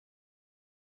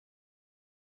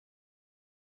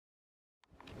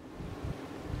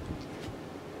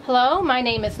Hello, my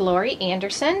name is Lori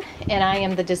Anderson, and I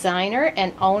am the designer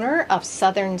and owner of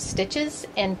Southern Stitches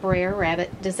and Brer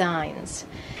Rabbit Designs.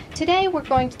 Today we're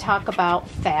going to talk about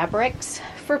fabrics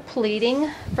for pleating,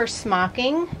 for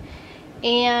smocking,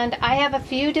 and I have a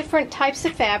few different types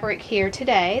of fabric here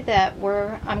today that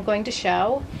I'm going to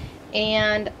show,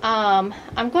 and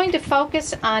I'm going to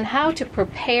focus on how to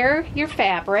prepare your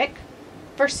fabric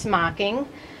for smocking.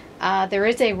 There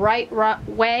is a right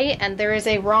way and there is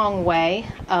a wrong way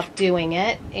of doing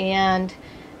it, and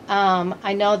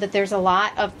I know that there's a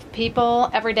lot of people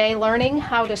every day learning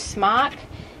how to smock,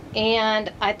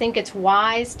 and I think it's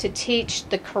wise to teach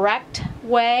the correct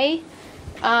way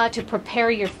to prepare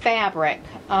your fabric.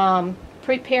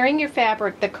 Preparing your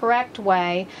fabric the correct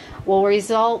way will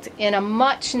result in a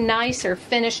much nicer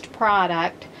finished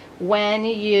product when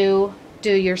you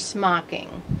do your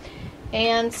smocking.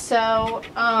 And so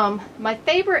my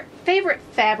favorite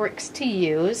fabrics to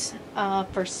use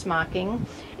for smocking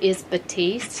is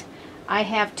batiste. I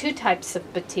have two types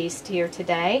of batiste here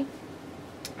today.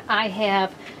 I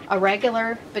have a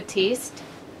regular batiste,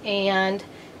 and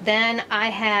then I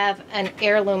have an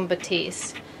heirloom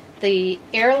batiste. The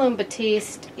heirloom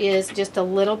batiste is just a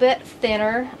little bit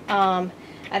thinner. I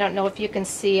don't know if you can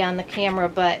see on the camera,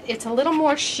 but it's a little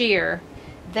more sheer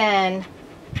than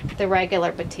the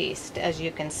regular batiste, as you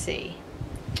can see.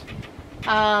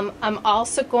 I'm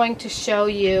also going to show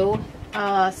you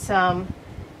some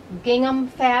gingham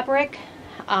fabric,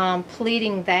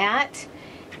 pleating that,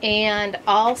 and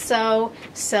also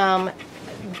some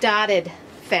dotted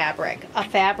fabric, a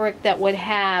fabric that would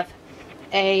have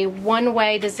a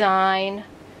one-way design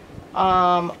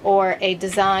or a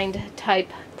designed type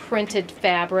printed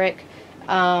fabric.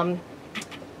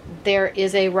 There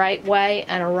is a right way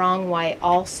and a wrong way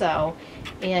also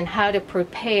in how to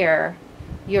prepare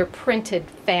your printed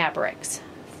fabrics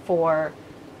for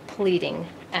pleating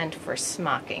and for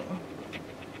smocking.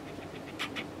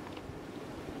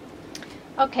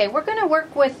 Okay, we're going to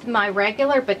work with my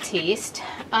regular batiste,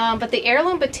 but the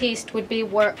heirloom batiste would be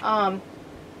where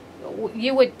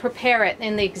you would prepare it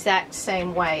in the exact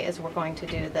same way as we're going to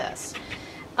do this.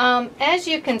 As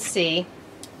you can see,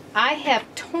 I have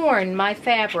torn my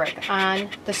fabric on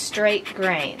the straight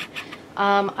grain.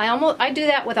 I do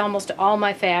that with almost all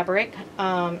my fabric.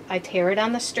 I tear it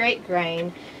on the straight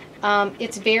grain.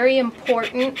 It's very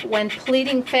important when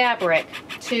pleating fabric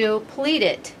to pleat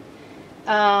it.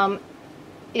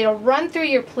 It'll run through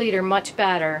your pleater much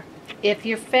better if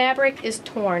your fabric is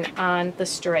torn on the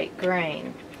straight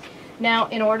grain. Now,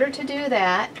 in order to do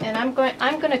that, and I'm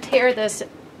going to tear this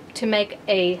to make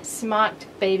a smocked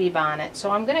baby bonnet. So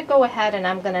I'm going to go ahead and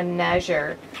I'm going to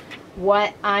measure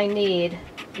what I need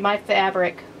my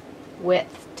fabric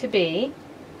width to be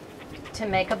to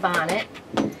make a bonnet.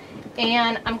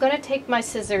 And I'm going to take my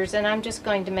scissors and I'm just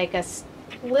going to make a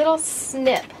little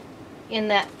snip in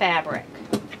that fabric,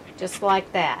 just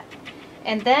like that.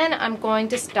 And then I'm going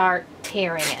to start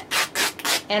tearing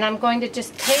it. And I'm going to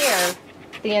just tear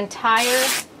the entire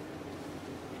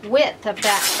width of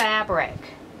that fabric.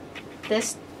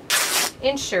 This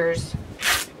ensures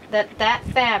that that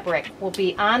fabric will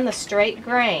be on the straight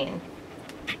grain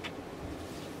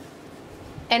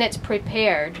and it's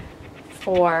prepared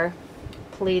for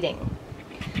pleating.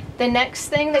 The next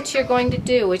thing that you're going to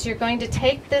do is you're going to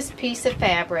take this piece of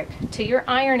fabric to your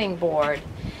ironing board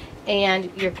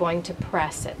and you're going to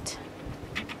press it.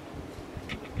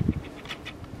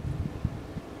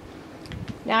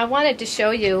 Now I wanted to show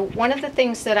you one of the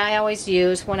things that I always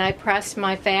use when I press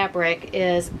my fabric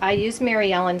is I use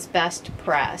Mary Ellen's Best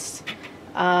Press.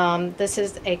 This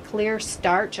is a clear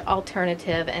starch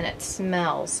alternative and it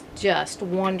smells just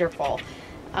wonderful.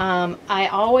 I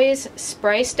always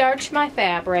spray starch my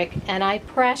fabric and I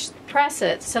press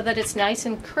it so that it's nice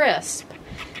and crisp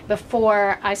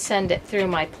before I send it through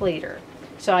my pleater.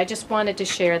 So I just wanted to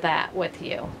share that with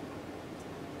you.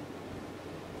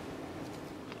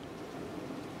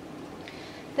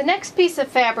 The next piece of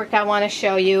fabric I want to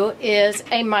show you is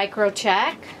a micro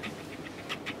check.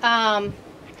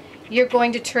 You're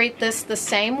going to treat this the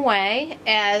same way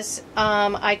as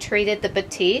I treated the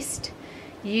batiste.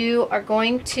 You are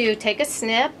going to take a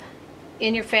snip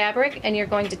in your fabric and you're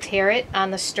going to tear it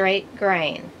on the straight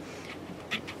grain.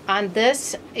 On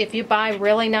this, if you buy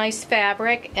really nice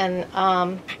fabric,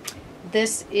 and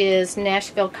this is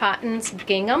Nashville Cotton's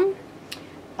gingham,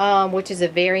 which is a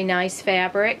very nice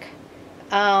fabric.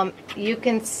 You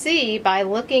can see by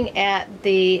looking at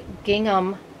the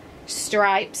gingham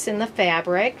stripes in the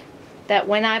fabric that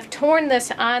when I've torn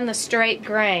this on the straight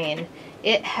grain,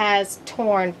 it has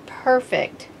torn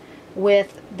perfect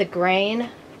with the grain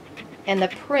and the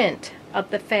print of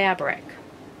the fabric.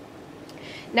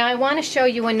 Now I want to show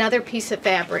you another piece of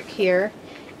fabric here.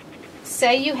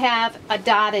 Say you have a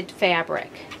dotted fabric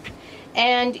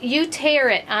and you tear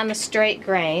it on the straight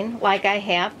grain, like I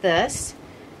have this.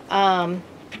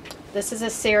 This is a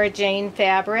Sarah Jane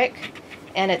fabric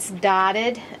and it's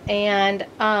dotted, and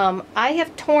I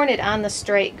have torn it on the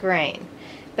straight grain.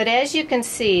 But as you can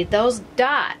see, those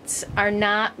dots are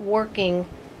not working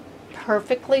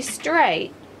perfectly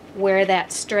straight where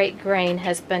that straight grain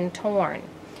has been torn.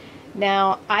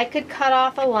 Now I could cut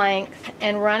off a length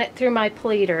and run it through my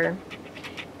pleater,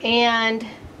 and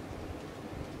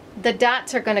the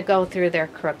dots are going to go through there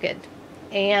crooked,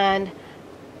 and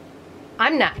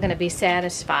I'm not going to be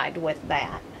satisfied with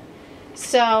that.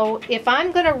 So if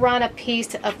I'm going to run a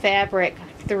piece of fabric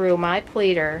through my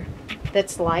pleater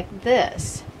that's like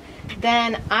this,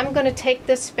 then I'm going to take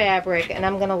this fabric and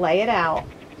I'm going to lay it out,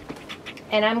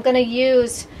 and I'm going to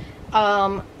use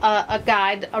a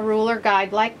guide, a ruler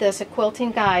guide like this, a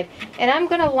quilting guide, and I'm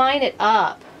going to line it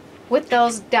up with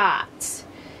those dots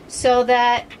so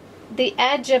that the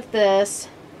edge of this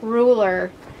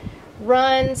ruler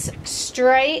runs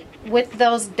straight with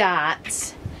those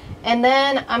dots. And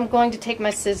then I'm going to take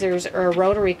my scissors or a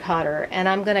rotary cutter and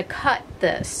I'm going to cut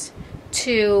this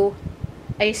to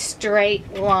a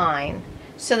straight line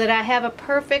so that I have a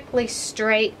perfectly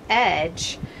straight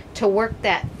edge to work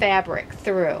that fabric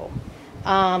through.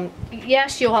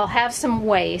 Yes, you'll have some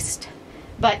waste,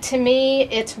 but to me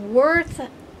it's worth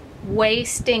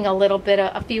wasting a little bit,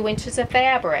 a few inches of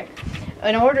fabric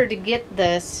in order to get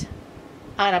this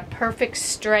on a perfect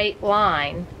straight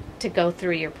line to go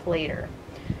through your pleater.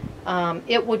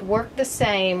 It would work the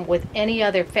same with any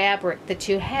other fabric that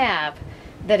you have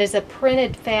that is a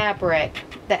printed fabric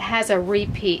that has a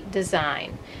repeat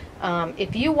design.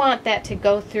 If you want that to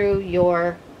go through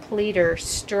your pleater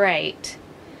straight,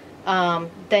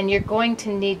 then you're going to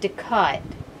need to cut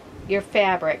your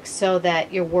fabric so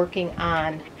that you're working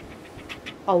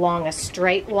along a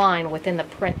straight line within the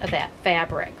print of that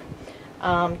fabric.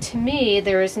 To me,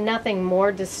 there is nothing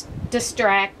more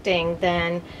distracting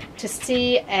than to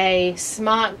see a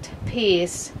smocked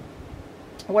piece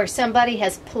where somebody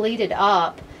has pleated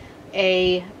up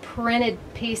a printed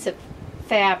piece of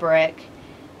fabric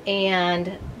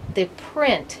and the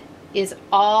print is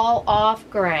all off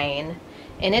grain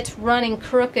and it's running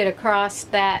crooked across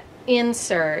that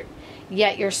insert,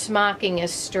 yet your smocking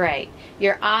is straight.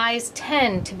 Your eyes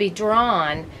tend to be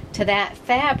drawn to that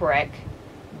fabric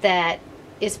that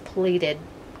is pleated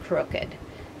crooked.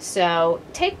 So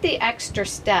take the extra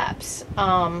steps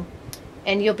and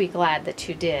you'll be glad that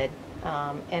you did.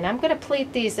 And I'm going to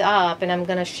pleat these up and I'm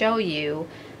going to show you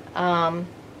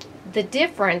the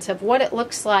difference of what it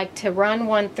looks like to run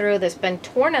one through that's been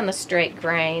torn on the straight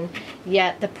grain,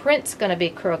 yet the print's going to be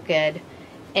crooked,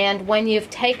 and when you've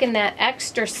taken that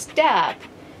extra step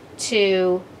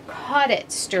to cut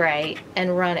it straight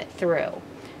and run it through.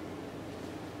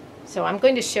 So I'm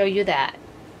going to show you that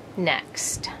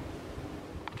next.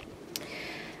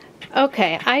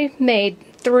 Okay, I made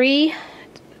 3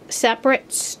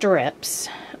 separate strips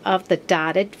of the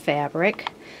dotted fabric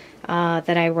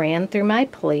that I ran through my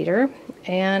pleater,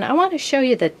 and I want to show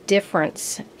you the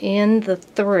difference in the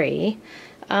 3.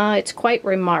 It's quite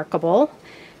remarkable.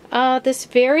 This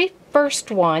very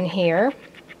first one here,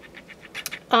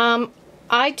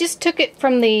 I just took it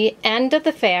from the end of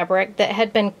the fabric that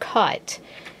had been cut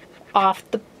off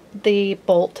the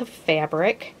bolt of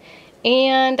fabric,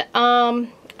 and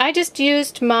I just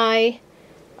used my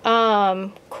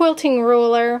quilting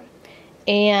ruler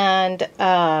and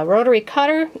rotary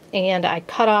cutter, and I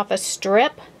cut off a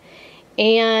strip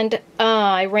and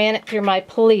I ran it through my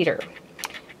pleater.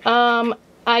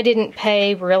 I didn't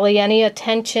pay really any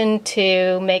attention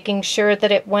to making sure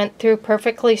that it went through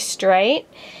perfectly straight,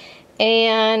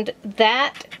 and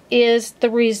that is the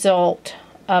result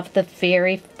of the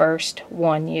very first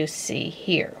one you see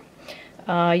here.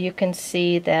 You can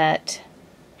see that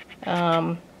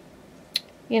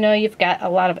you know, you've got a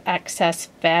lot of excess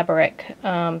fabric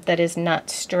that is not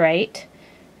straight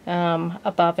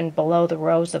above and below the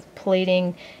rows of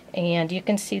pleating, and you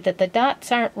can see that the dots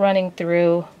aren't running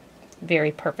through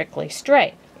very perfectly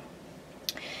straight.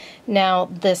 Now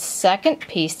this second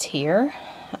piece here,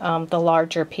 the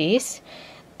larger piece,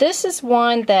 this is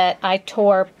one that I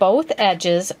tore both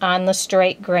edges on the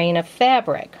straight grain of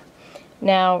fabric.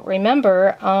 Now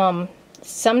remember,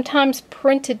 sometimes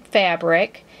printed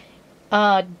fabric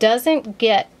doesn't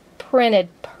get printed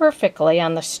perfectly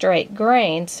on the straight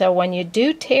grain, so when you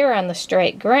do tear on the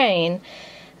straight grain,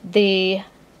 the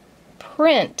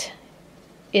print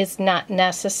is not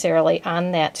necessarily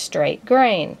on that straight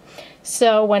grain.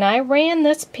 So when I ran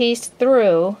this piece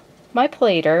through my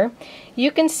pleater,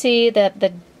 you can see that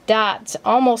the dots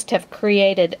almost have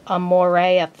created a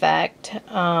moire effect.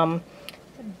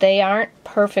 They aren't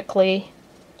perfectly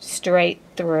straight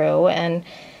through, and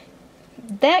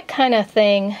that kind of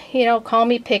thing, you know, call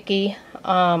me picky,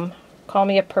 call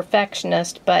me a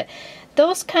perfectionist, but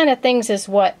those kind of things is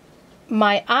what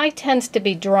my eye tends to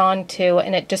be drawn to,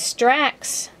 and it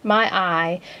distracts my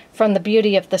eye from the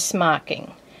beauty of the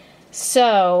smocking.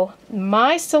 So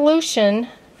my solution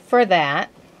for that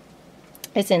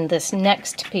is in this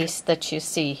next piece that you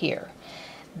see here.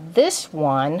 This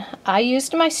one, I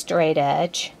used my straight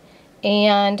edge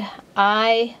and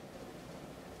I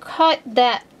cut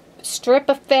that strip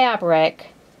of fabric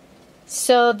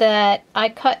so that I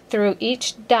cut through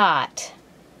each dot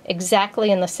exactly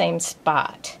in the same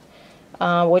spot,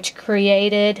 which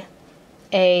created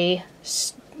a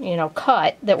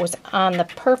cut that was on the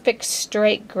perfect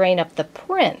straight grain of the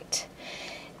print.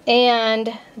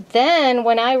 And then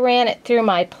when I ran it through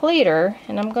my pleater,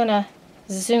 and I'm going to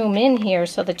zoom in here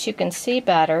so that you can see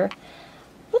better,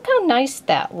 look how nice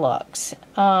that looks.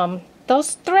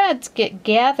 Those threads get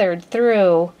gathered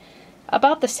through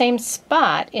about the same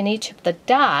spot in each of the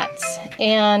dots,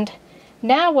 and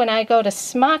now when I go to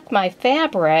smock my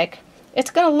fabric,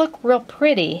 it's going to look real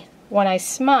pretty when I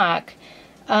smock,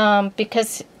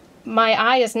 because my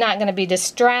eye is not going to be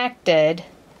distracted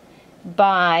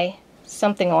by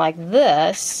something like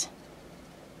this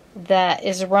that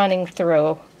is running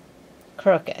through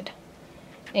crooked.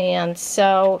 And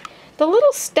so the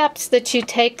little steps that you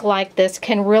take like this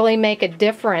can really make a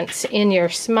difference in your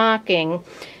smocking.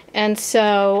 And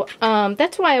so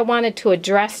that's why I wanted to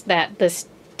address that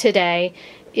today,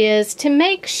 is to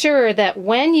make sure that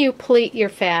when you pleat your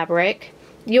fabric,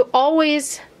 you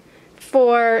always,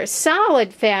 for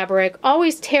solid fabric,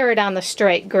 always tear it on the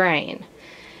straight grain.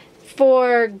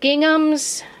 For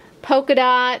ginghams, polka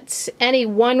dots, any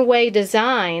one-way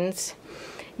designs,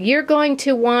 you're going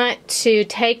to want to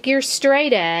take your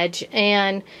straight edge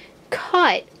and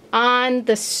cut on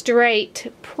the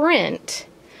straight print,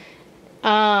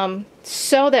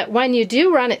 so that when you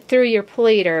do run it through your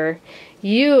pleater,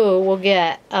 you will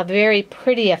get a very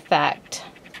pretty effect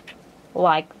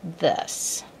like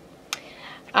this.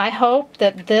 I hope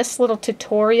that this little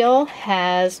tutorial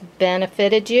has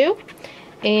benefited you,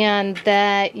 and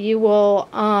that you will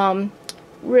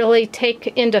really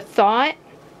take into thought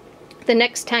the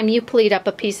next time you pleat up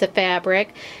a piece of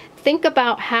fabric. Think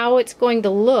about how it's going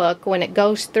to look when it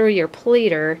goes through your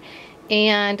pleater.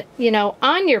 And, you know,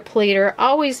 on your pleater,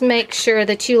 always make sure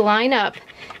that you line up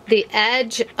the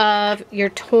edge of your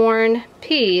torn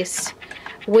piece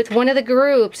with one of the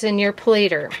grooves in your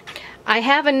pleater. I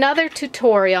have another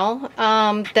tutorial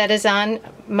that is on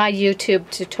my YouTube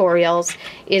tutorials.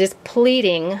 It is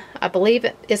pleating. I believe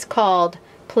it is called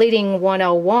Pleating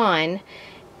 101,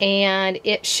 and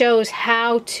it shows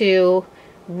how to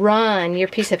run your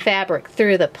piece of fabric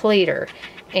through the pleater.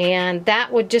 And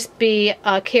that would just be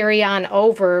a carry on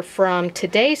over from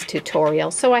today's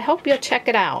tutorial. So I hope you'll check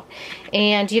it out.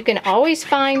 And you can always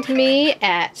find me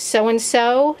at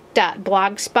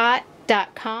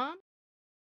soandso.blogspot.com.